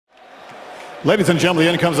Ladies and gentlemen,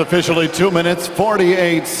 the end comes officially 2 minutes,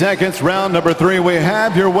 48 seconds. Round number 3. We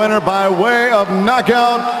have your winner by way of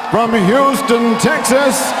knockout from Houston,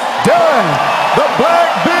 Texas, Derrick the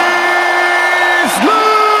Black Beast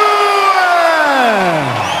Lewis.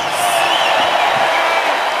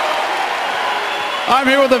 I'm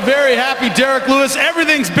here with a very happy Derrick Lewis.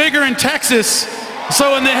 Everything's bigger in Texas.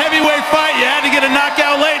 So in the heavyweight fight, you had to get a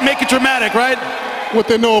knockout late and make it dramatic, right? What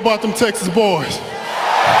they know about them Texas boys.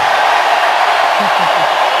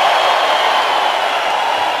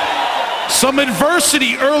 Some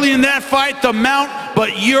adversity early in that fight, the mount,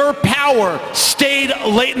 but your power stayed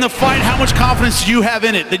late in the fight. How much confidence did you have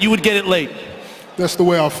in it that you would get it late? That's the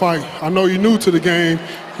way I fight. I know you're new to the game.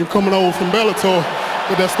 You're coming over from Bellator,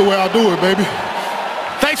 but that's the way I do it, baby.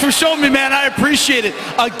 Thanks for showing me, man. I appreciate it.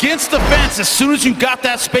 Against the fence, as soon as you got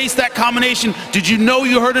that space, that combination, did you know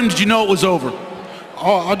you hurt him? Did you know it was over?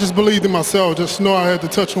 Oh, I just believed in myself. Just know I had to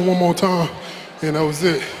touch him one more time, and that was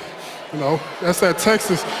it. You know, that's that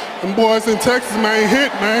Texas. Them boys in Texas, man,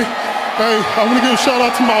 hit, man. Hey, I want to give a shout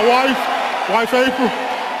out to my wife April.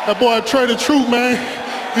 That boy traded truth, man.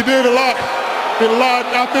 He did a lot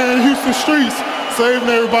out there in Houston streets,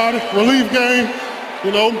 saving everybody, relief game,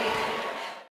 you know.